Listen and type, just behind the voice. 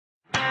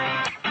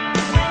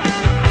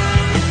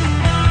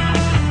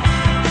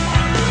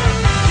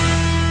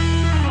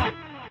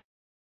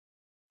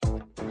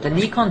The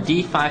Nikon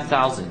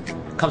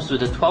D5000 comes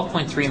with a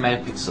 12.3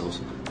 megapixels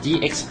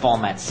DX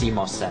format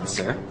CMOS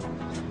sensor,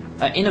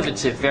 an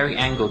innovative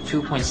vari-angle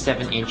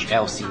 2.7-inch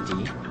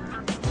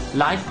LCD,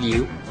 live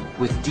view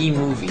with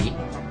D-Movie,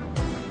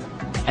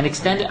 an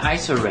extended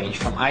ISO range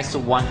from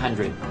ISO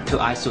 100 to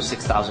ISO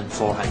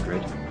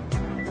 6400,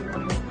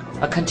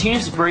 a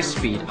continuous burst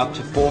speed up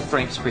to 4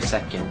 frames per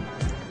second,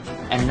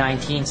 and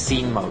 19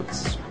 scene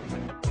modes.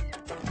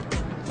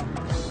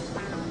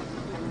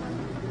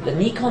 The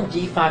Nikon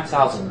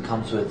D5000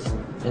 comes with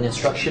an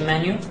instruction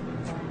manual,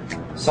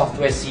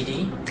 software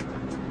CD,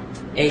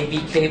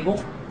 AV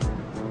cable,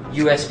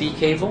 USB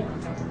cable,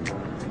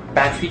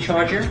 battery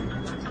charger,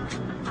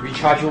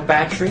 rechargeable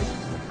battery,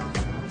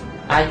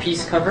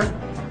 eyepiece cover,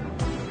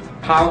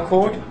 power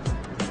cord,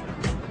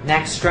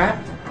 neck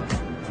strap.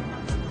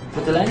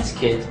 For the lens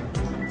kit,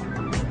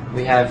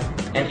 we have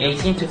an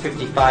 18 to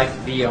 55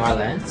 VR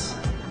lens,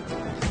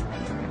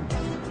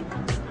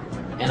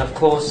 and of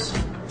course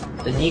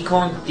the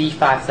Nikon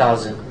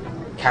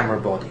D5000 camera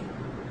body.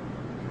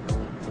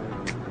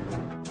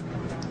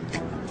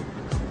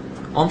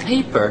 On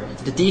paper,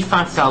 the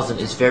D5000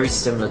 is very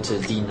similar to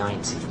the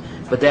D90,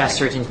 but there are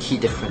certain key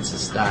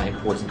differences that are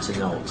important to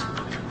note.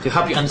 To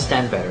help you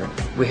understand better,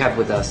 we have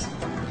with us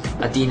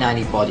a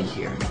D90 body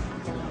here.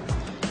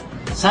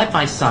 Side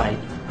by side,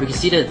 we can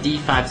see that the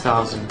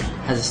D5000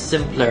 has a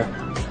simpler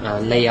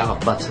layout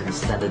of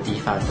buttons than the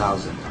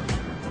D5000.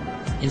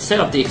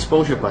 Instead of the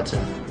exposure button,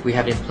 we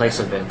have in place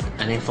of it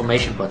an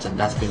information button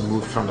that's been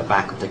moved from the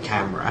back of the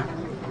camera.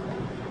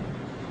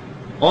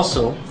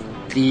 Also,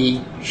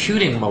 the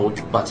shooting mode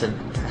button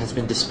has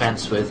been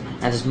dispensed with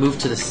and is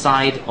moved to the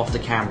side of the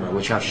camera,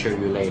 which I'll show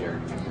you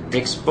later. The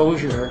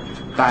exposure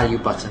value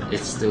button is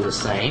still the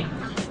same,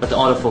 but the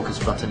autofocus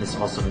button is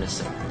also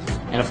missing.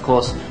 And of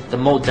course, the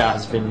mode dial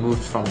has been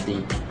moved from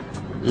the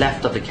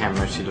left of the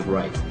camera to the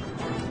right.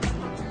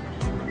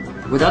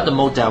 Without the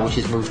mode dial, which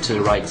is moved to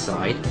the right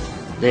side,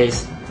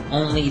 there's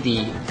only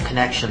the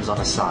connections on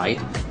the side,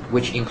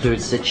 which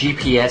includes the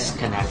GPS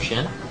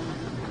connection,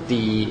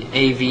 the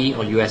AV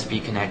or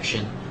USB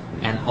connection,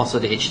 and also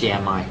the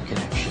HDMI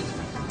connection.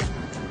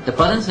 The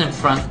buttons in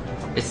front,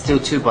 it's still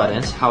 2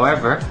 buttons.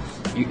 However,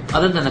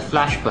 other than the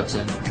flash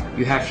button,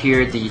 you have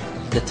here the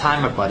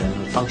timer button,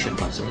 the function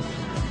button,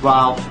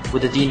 while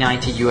with the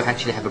D90 you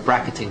actually have a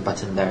bracketing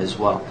button there as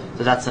well.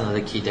 So that's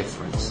another key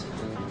difference.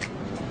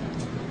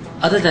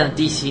 Other than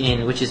DC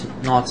in, which is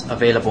not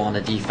available on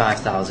the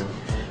D5000,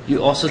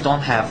 you also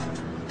don't have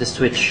the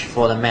switch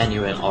for the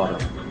manual and auto.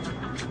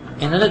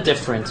 Another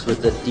difference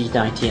with the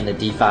D90 and the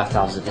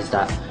D5000 is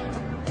that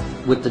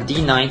with the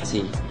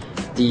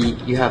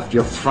D90, you have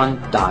your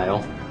front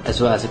dial as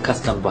well as a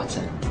custom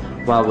button,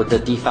 while with the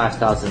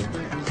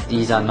D5000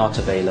 these are not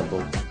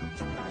available.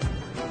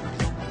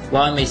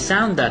 While it may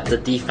sound that the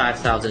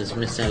D5000 is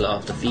missing a lot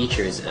of the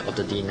features of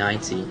the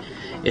D90,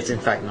 it's in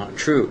fact not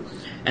true.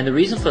 And the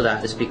reason for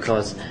that is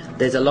because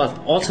there's a lot of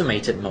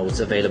automated modes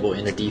available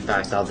in the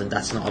D5000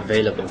 that's not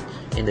available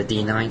in the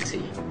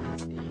D90.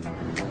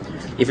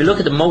 If you look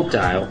at the mode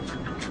dial,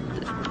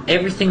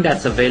 everything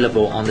that's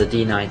available on the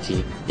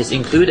D90 is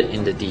included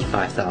in the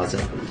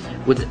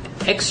D5000, with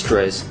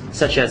extras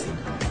such as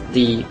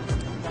the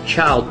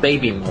child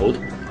baby mode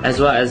as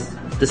well as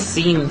the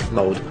scene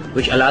mode,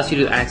 which allows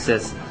you to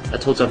access a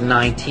total of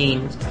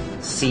 19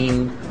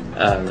 scene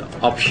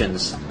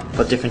options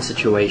for different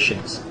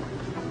situations.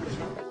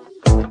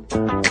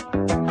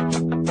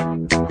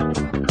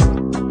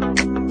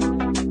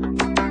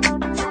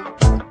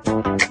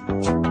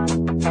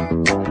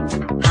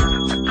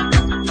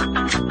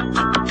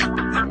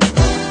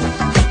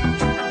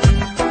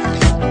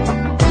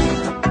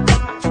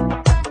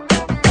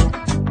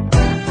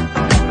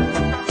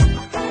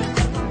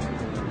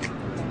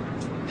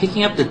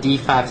 Picking up the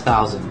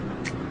D5000,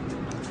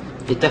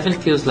 it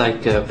definitely feels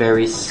like a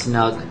very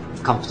snug,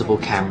 comfortable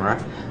camera.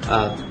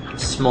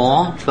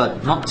 Small,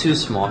 but not too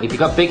small. If you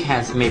got big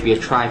hands, it may be a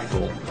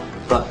trifle,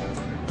 but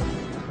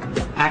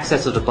the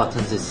access of the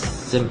buttons is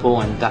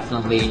simple and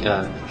definitely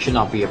should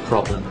not be a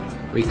problem,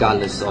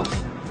 regardless of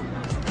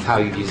how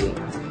you use it.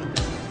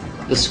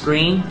 The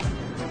screen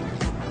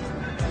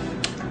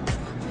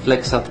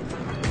flicks up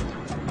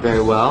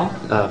very well.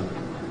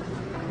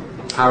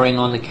 Powering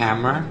on the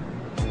camera,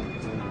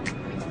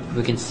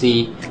 we can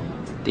see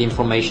the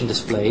information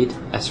displayed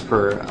as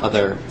per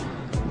other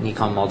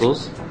Nikon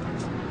models.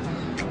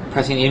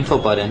 Pressing the info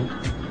button,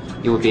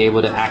 you will be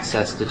able to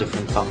access the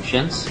different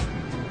functions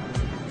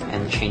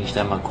and change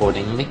them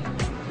accordingly.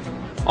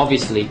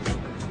 Obviously,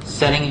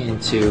 setting it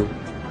into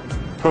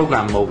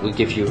program mode will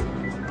give you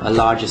a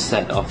larger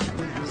set of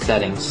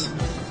settings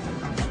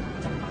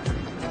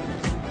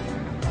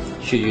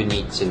should you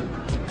need to.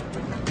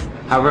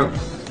 However,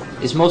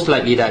 it's most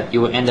likely that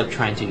you will end up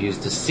trying to use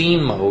the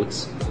scene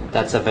modes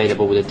that's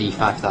available with the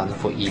D5000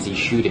 for easy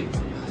shooting.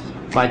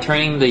 By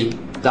turning the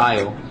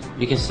dial,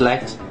 you can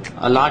select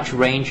a large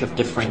range of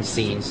different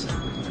scenes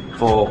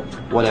for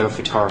whatever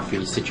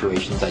photography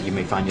situations that you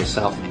may find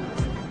yourself in.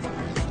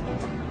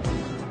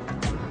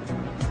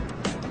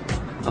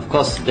 Of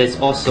course, there's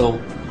also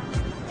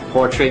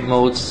portrait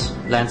modes,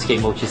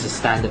 landscape mode, which is the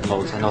standard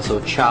mode, and also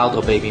child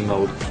or baby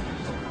mode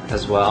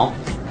as well.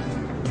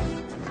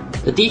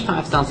 The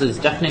D5000 is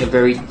definitely a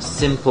very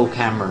simple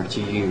camera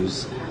to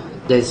use.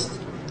 There's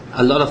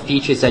a lot of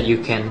features that you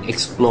can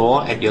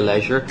explore at your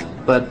leisure,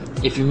 but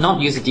if you've not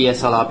used a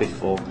DSLR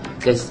before,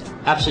 there's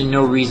absolutely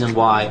no reason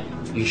why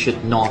you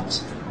should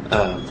not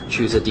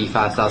choose a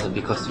D5000,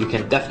 because you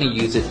can definitely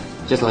use it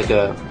just like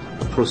a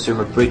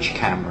prosumer bridge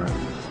camera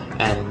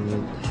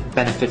and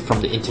benefit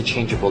from the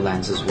interchangeable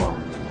lens as well.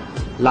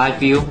 Live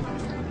view,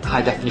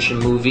 high definition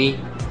movie,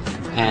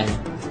 and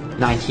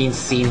 19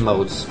 scene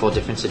modes for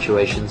different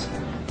situations.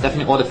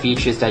 Definitely all the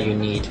features that you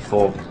need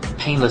for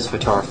painless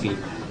photography,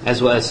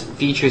 as well as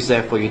features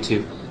there for you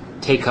to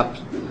take up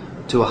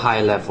to a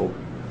higher level.